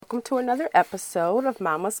welcome to another episode of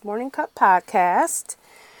Mama's Morning Cup Podcast.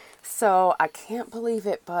 So I can't believe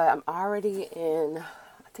it, but I'm already in,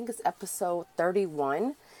 I think it's episode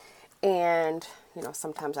 31. And,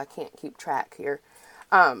 sometimes I can't keep track here.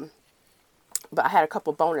 But I had a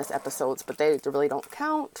couple bonus episodes, but they really don't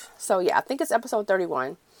count. So yeah, I think it's episode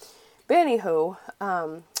 31. But anywho,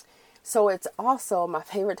 so it's also my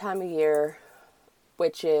favorite time of year,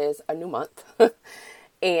 which is a new month.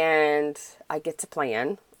 And I get to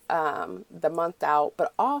plan the month out,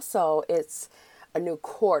 but also it's a new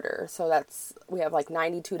quarter. So we have like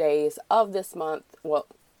 92 days of this month. Well,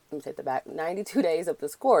 let me take that back. 92 days of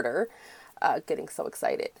this quarter. Getting so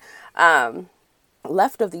excited.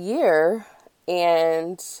 Left of the year.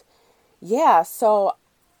 And yeah, so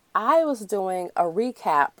I was doing a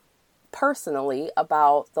recap personally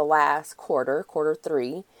about the last quarter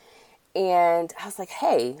 3. And I was like,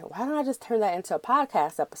 hey, why don't I just turn that into a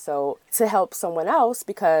podcast episode to help someone else?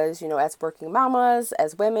 Because, as working mamas,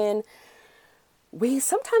 as women, we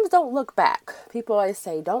sometimes don't look back. People always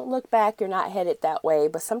say, don't look back, you're not headed that way.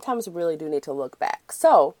 But sometimes we really do need to look back.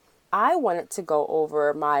 So I wanted to go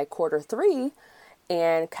over my quarter 3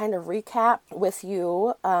 and kind of recap with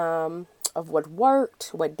you of what worked,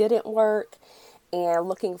 what didn't work. And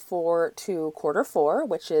looking forward to quarter 4,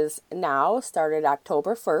 which is now started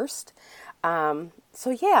October 1st.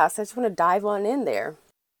 So I just want to dive on in there.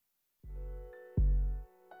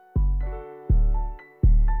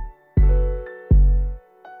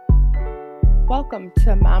 Welcome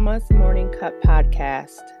to Mama's Morning Cup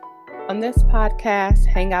Podcast. On this podcast,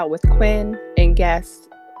 hang out with Quinn and guests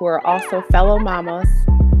who are also fellow mamas,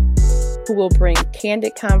 who will bring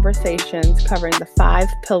candid conversations covering the 5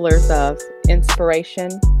 pillars of inspiration,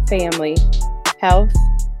 family, health,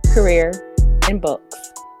 career, and books.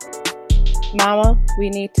 Mama, we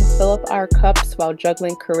need to fill up our cups while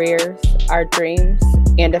juggling careers, our dreams,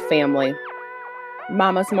 and a family.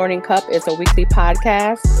 Mama's Morning Cup is a weekly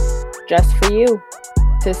podcast just for you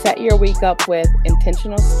to set your week up with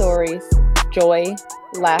intentional stories, joy,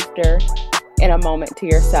 laughter, and a moment to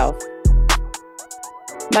yourself.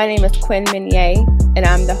 My name is Quinn Minier, and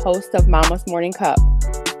I'm the host of Mama's Morning Cup.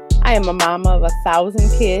 I am a mama of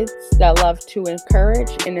 1,000 kids that love to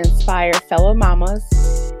encourage and inspire fellow mamas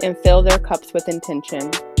and fill their cups with intention.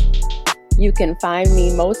 You can find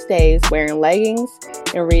me most days wearing leggings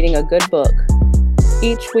and reading a good book.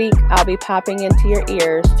 Each week, I'll be popping into your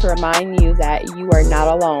ears to remind you that you are not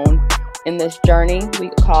alone in this journey we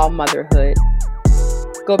call motherhood.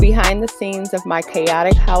 Go behind the scenes of my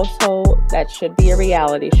chaotic household that should be a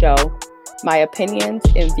reality show, my opinions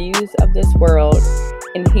and views of this world,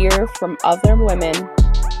 and hear from other women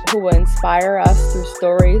who will inspire us through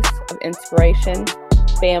stories of inspiration,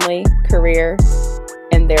 family, career,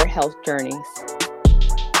 and their health journeys.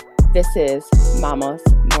 This is Mama's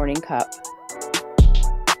Morning Cup.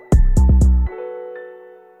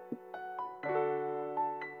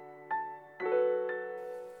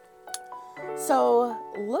 So,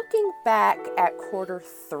 looking back at quarter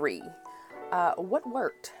 3, what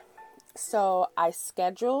worked? So, I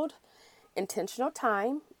scheduled intentional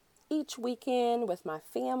time each weekend with my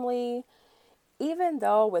family, even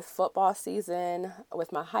though with football season,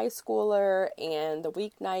 with my high schooler and the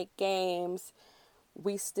weeknight games,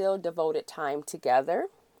 we still devoted time together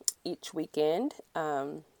each weekend.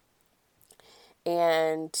 And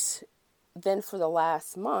then for the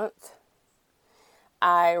last month,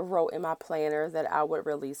 I wrote in my planner that I would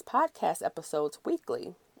release podcast episodes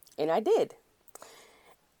weekly, and I did.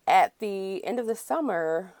 At the end of the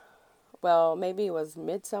summer, well, maybe it was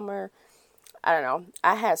midsummer, I don't know.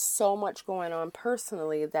 I had so much going on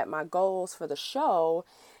personally that my goals for the show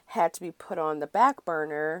had to be put on the back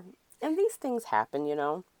burner, and these things happen,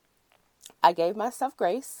 I gave myself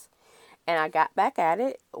grace, and I got back at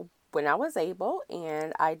it when I was able,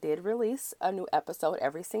 and I did release a new episode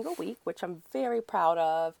every single week, which I'm very proud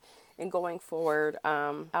of. And going forward,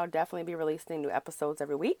 I'll definitely be releasing new episodes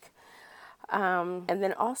every week. And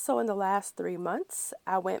then also in the last 3 months,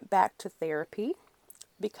 I went back to therapy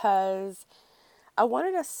because I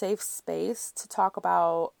wanted a safe space to talk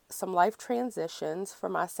about some life transitions for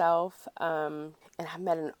myself. And I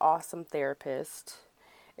met an awesome therapist.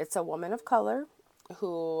 It's a woman of color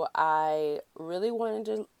who I really wanted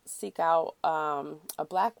to seek out, a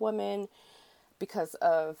Black woman, because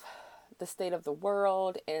of the state of the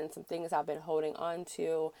world and some things I've been holding on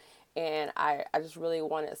to. And I just really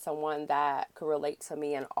wanted someone that could relate to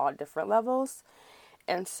me on all different levels.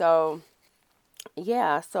 And so,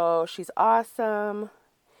 so she's awesome.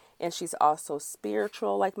 And she's also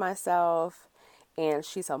spiritual like myself. And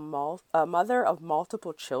she's a mother of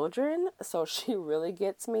multiple children. So she really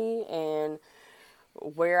gets me. And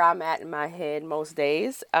where I'm at in my head most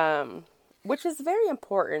days, which is very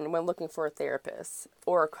important when looking for a therapist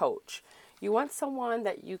or a coach. You want someone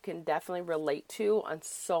that you can definitely relate to on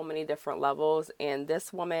so many different levels. And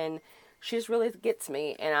this woman, she just really gets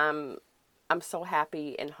me. And I'm so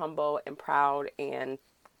happy and humble and proud and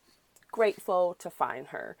grateful to find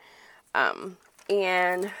her.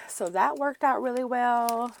 And so that worked out really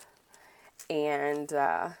well. And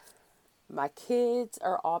my kids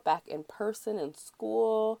are all back in person in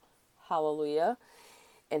school. Hallelujah.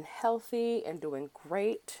 And healthy and doing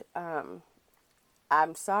great.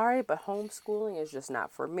 I'm sorry, but homeschooling is just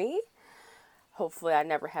not for me. Hopefully I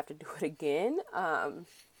never have to do it again.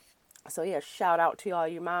 So yeah, shout out to all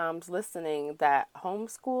you moms listening that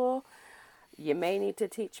homeschool. You may need to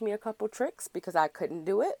teach me a couple tricks because I couldn't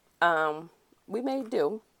do it. We made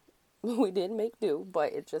do. We did make do,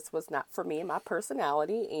 but it just was not for me and my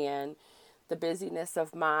personality and the busyness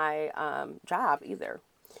of my job either.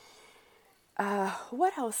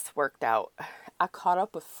 What else worked out? I caught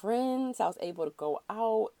up with friends. I was able to go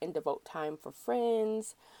out and devote time for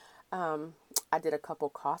friends. I did a couple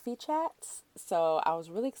coffee chats, so I was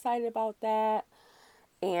really excited about that.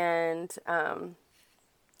 And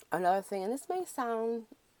another thing, and this may sound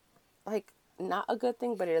like not a good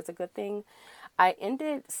thing, but it is a good thing. I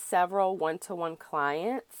ended several one-to-one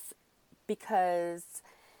clients because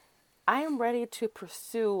I am ready to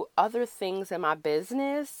pursue other things in my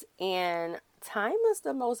business, and time is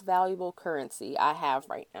the most valuable currency I have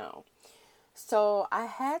right now. So I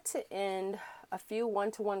had to end a few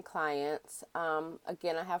one-to-one clients.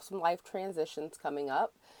 Again, I have some life transitions coming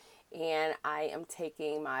up, and I am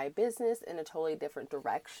taking my business in a totally different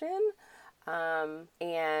direction.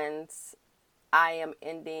 And I am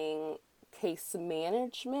ending case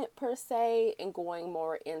management per se and going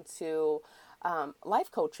more into life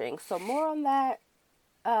coaching. So more on that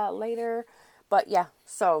later. But yeah,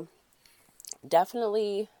 so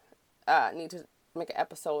definitely need to make an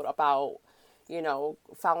episode about,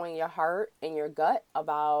 following your heart and your gut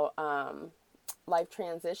about life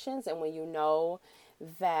transitions and when you know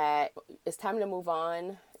that it's time to move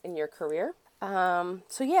on in your career.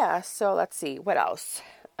 So let's see, what else?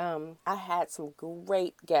 I had some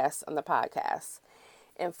great guests on the podcast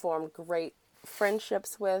and formed great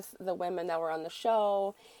friendships with the women that were on the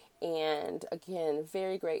show. And again,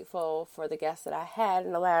 very grateful for the guests that I had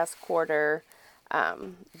in the last quarter.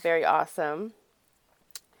 Very awesome.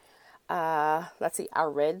 Let's see, I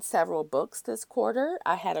read several books this quarter.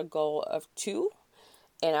 I had a goal of 2,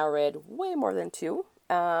 and I read way more than 2.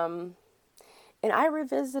 And I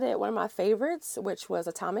revisited one of my favorites, which was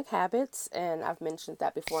Atomic Habits, and I've mentioned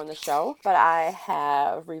that before on the show. But I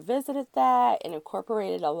have revisited that and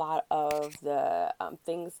incorporated a lot of the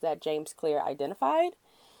things that James Clear identified.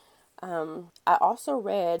 I also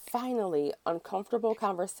read, finally, Uncomfortable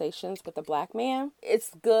Conversations with a Black Man. It's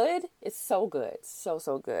good. It's so good. So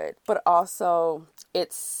good. But also,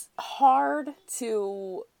 it's hard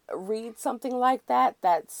to read something like that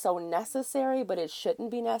that's so necessary, but it shouldn't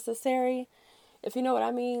be necessary, if you know what I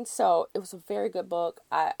mean. So it was a very good book.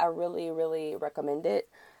 I really, really recommend it.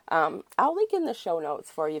 I'll link in the show notes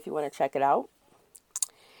for you if you want to check it out.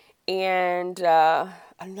 And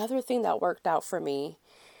another thing that worked out for me,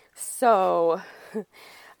 so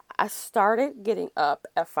I started getting up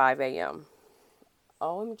at 5 a.m.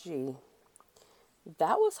 OMG.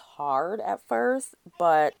 That was hard at first,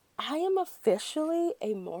 but I am officially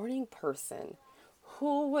a morning person.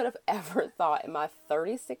 Who would have ever thought in my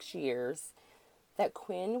 36 years that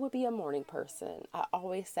Quinn would be a morning person? I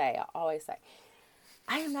always say,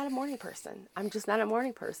 I am not a morning person. I'm just not a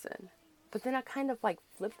morning person. But then I kind of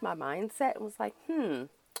flipped my mindset and was like,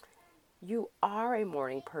 you are a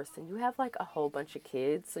morning person. You have a whole bunch of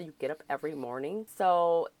kids, so you get up every morning.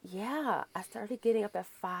 So yeah, I started getting up at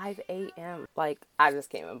 5 a.m. I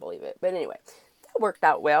just can't even believe it. But anyway, that worked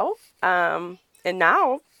out well. And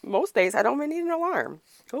now most days I don't even need an alarm.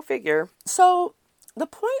 Go figure. So the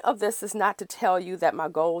point of this is not to tell you that my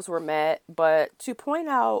goals were met, but to point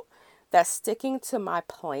out that sticking to my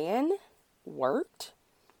plan worked.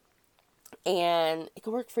 And it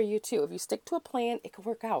can work for you too. If you stick to a plan, it can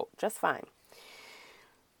work out just fine.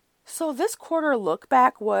 So this quarter look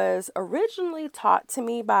back was originally taught to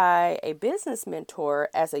me by a business mentor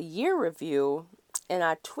as a year review, and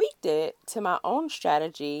I tweaked it to my own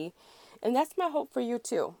strategy. And that's my hope for you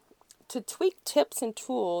too, to tweak tips and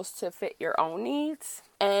tools to fit your own needs.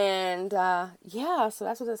 And so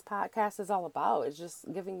that's what this podcast is all about. It's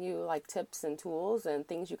just giving you tips and tools and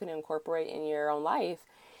things you can incorporate in your own life.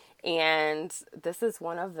 And this is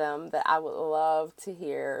one of them that I would love to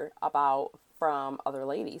hear about from other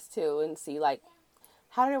ladies too, and see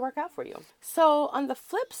How did it work out for you? So on the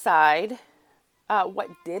flip side, what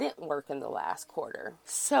didn't work in the last quarter?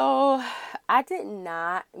 So I did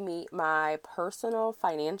not meet my personal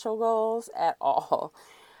financial goals at all,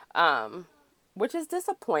 which is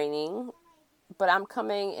disappointing, but I'm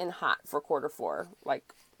coming in hot for quarter four. Like,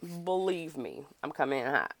 believe me, I'm coming in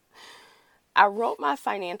hot. I wrote my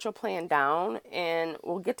financial plan down and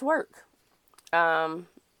we'll get to work.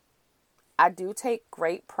 I do take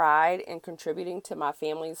great pride in contributing to my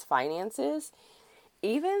family's finances.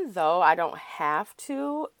 Even though I don't have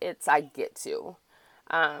to, I get to.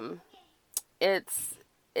 It's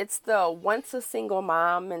it's the once a single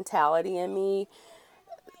mom mentality in me,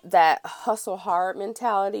 that hustle hard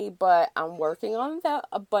mentality, but I'm working on the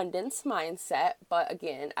abundance mindset. But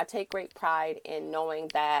again, I take great pride in knowing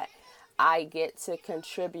that I get to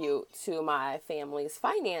contribute to my family's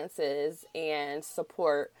finances and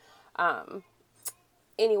support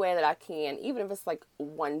any way that I can, even if it's like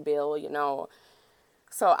one bill,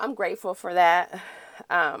 So I'm grateful for that.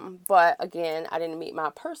 But again, I didn't meet my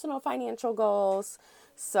personal financial goals.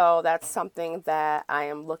 So that's something that I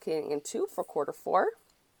am looking into for quarter four.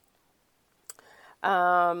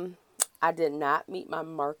 I did not meet my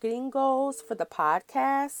marketing goals for the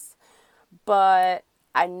podcast, but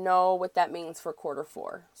I know what that means for quarter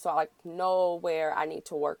four. So I know where I need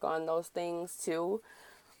to work on those things too,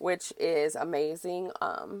 which is amazing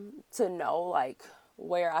to know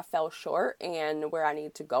where I fell short and where I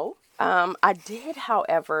need to go. I did,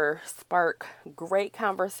 however, spark great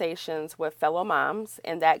conversations with fellow moms,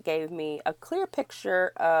 and that gave me a clear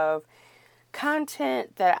picture of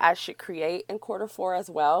content that I should create in quarter four as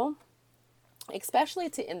well, especially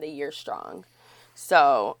to end the year strong.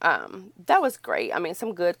 So that was great. I mean,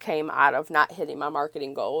 some good came out of not hitting my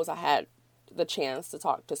marketing goals. I had the chance to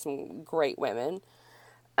talk to some great women.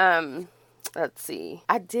 Let's see.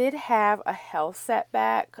 I did have a health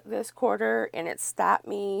setback this quarter, and it stopped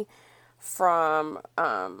me from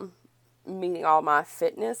meeting all my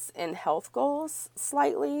fitness and health goals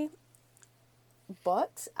slightly.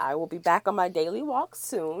 But I will be back on my daily walk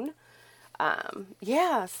soon.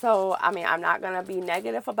 So, I mean, I'm not going to be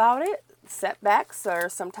negative about it. Setbacks are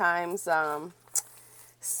sometimes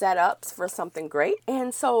setups for something great.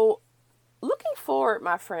 And so, looking forward,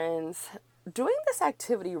 my friends, doing this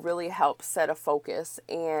activity really helps set a focus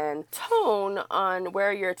and tone on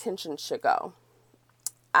where your attention should go.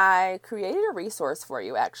 I created a resource for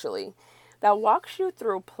you, actually, that walks you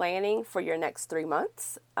through planning for your next 3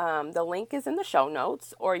 months. The link is in the show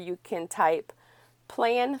notes, or you can type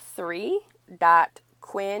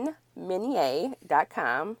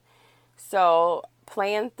plan3.quinnmenier.com. So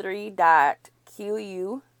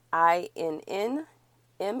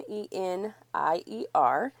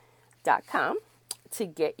plan3.quinnmenier.com to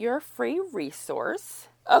get your free resource.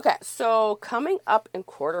 Okay, so coming up in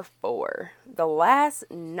quarter four, the last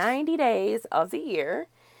 90 days of the year.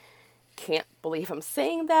 Can't believe I'm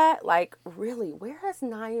saying that. Really, where has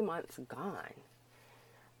 9 months gone?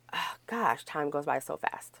 Oh, gosh, time goes by so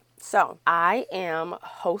fast. So I am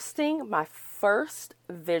hosting my first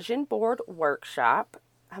vision board workshop.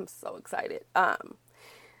 I'm so excited.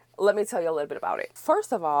 Let me tell you a little bit about it.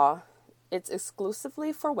 First of all, it's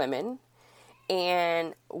exclusively for women,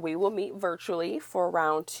 and we will meet virtually for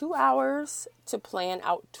around 2 hours to plan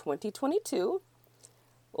out 2022.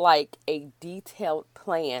 Like a detailed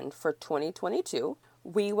plan for 2022.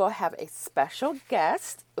 We will have a special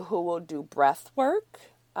guest who will do breath work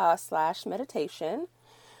 / meditation.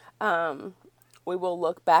 We will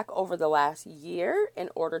look back over the last year in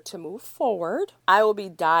order to move forward. I will be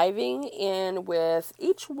diving in with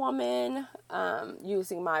each woman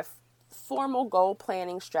using my formal goal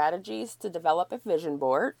planning strategies to develop a vision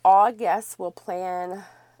board. All guests will plan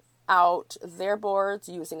out their boards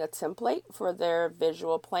using a template for their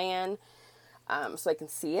visual plan so they can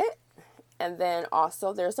see it. And then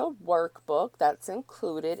also there's a workbook that's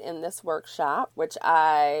included in this workshop, which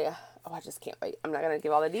I just can't wait. I'm not going to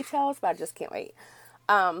give all the details, but I just can't wait.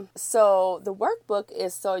 So the workbook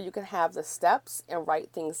is so you can have the steps and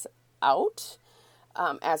write things out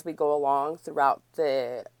as we go along throughout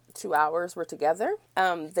the 2 hours we're together.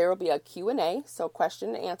 There will be a Q&A, so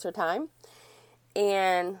question and answer time.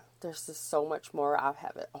 And there's just so much more. I'll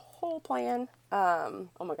have a whole plan. Oh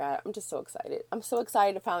my God, I'm just so excited. I'm so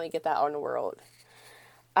excited to finally get that out in the world.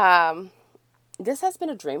 This has been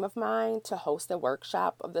a dream of mine to host a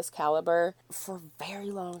workshop of this caliber for a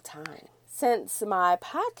very long time. Since my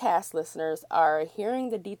podcast listeners are hearing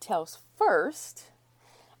the details first,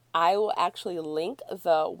 I will actually link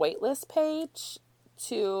the waitlist page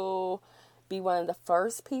to be one of the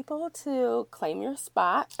first people to claim your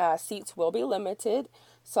spot. Seats will be limited,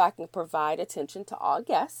 so I can provide attention to all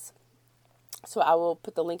guests. So I will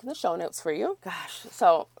put the link in the show notes for you. Gosh,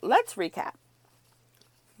 so let's recap.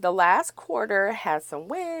 The last quarter had some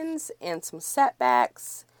wins and some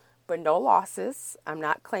setbacks, but no losses. I'm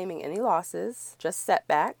not claiming any losses, just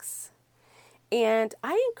setbacks. And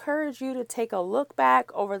I encourage you to take a look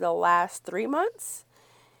back over the last 3 months,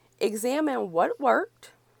 examine what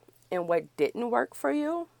worked and what didn't work for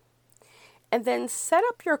you, and then set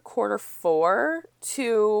up your quarter 4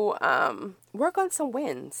 to work on some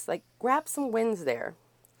wins. Like, grab some wins there.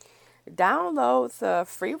 Download the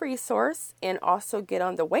free resource and also get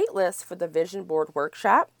on the wait list for the Vision Board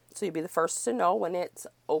Workshop, so you'll be the first to know when it's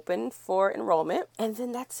open for enrollment. And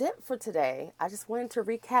then that's it for today. I just wanted to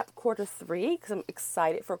recap quarter 3 because I'm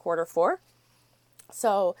excited for quarter 4.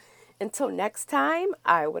 So until next time,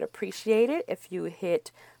 I would appreciate it if you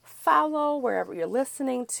hit follow wherever you're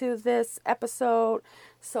listening to this episode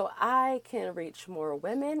so I can reach more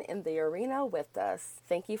women in the arena with us.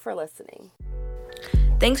 Thank you for listening.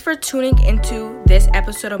 Thanks for tuning into this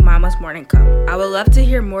episode of Mama's Morning Cup. I would love to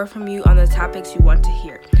hear more from you on the topics you want to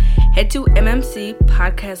hear. Head to MMC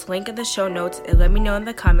Podcast link in the show notes and let me know in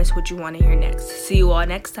the comments what you want to hear next. See you all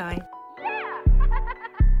next time.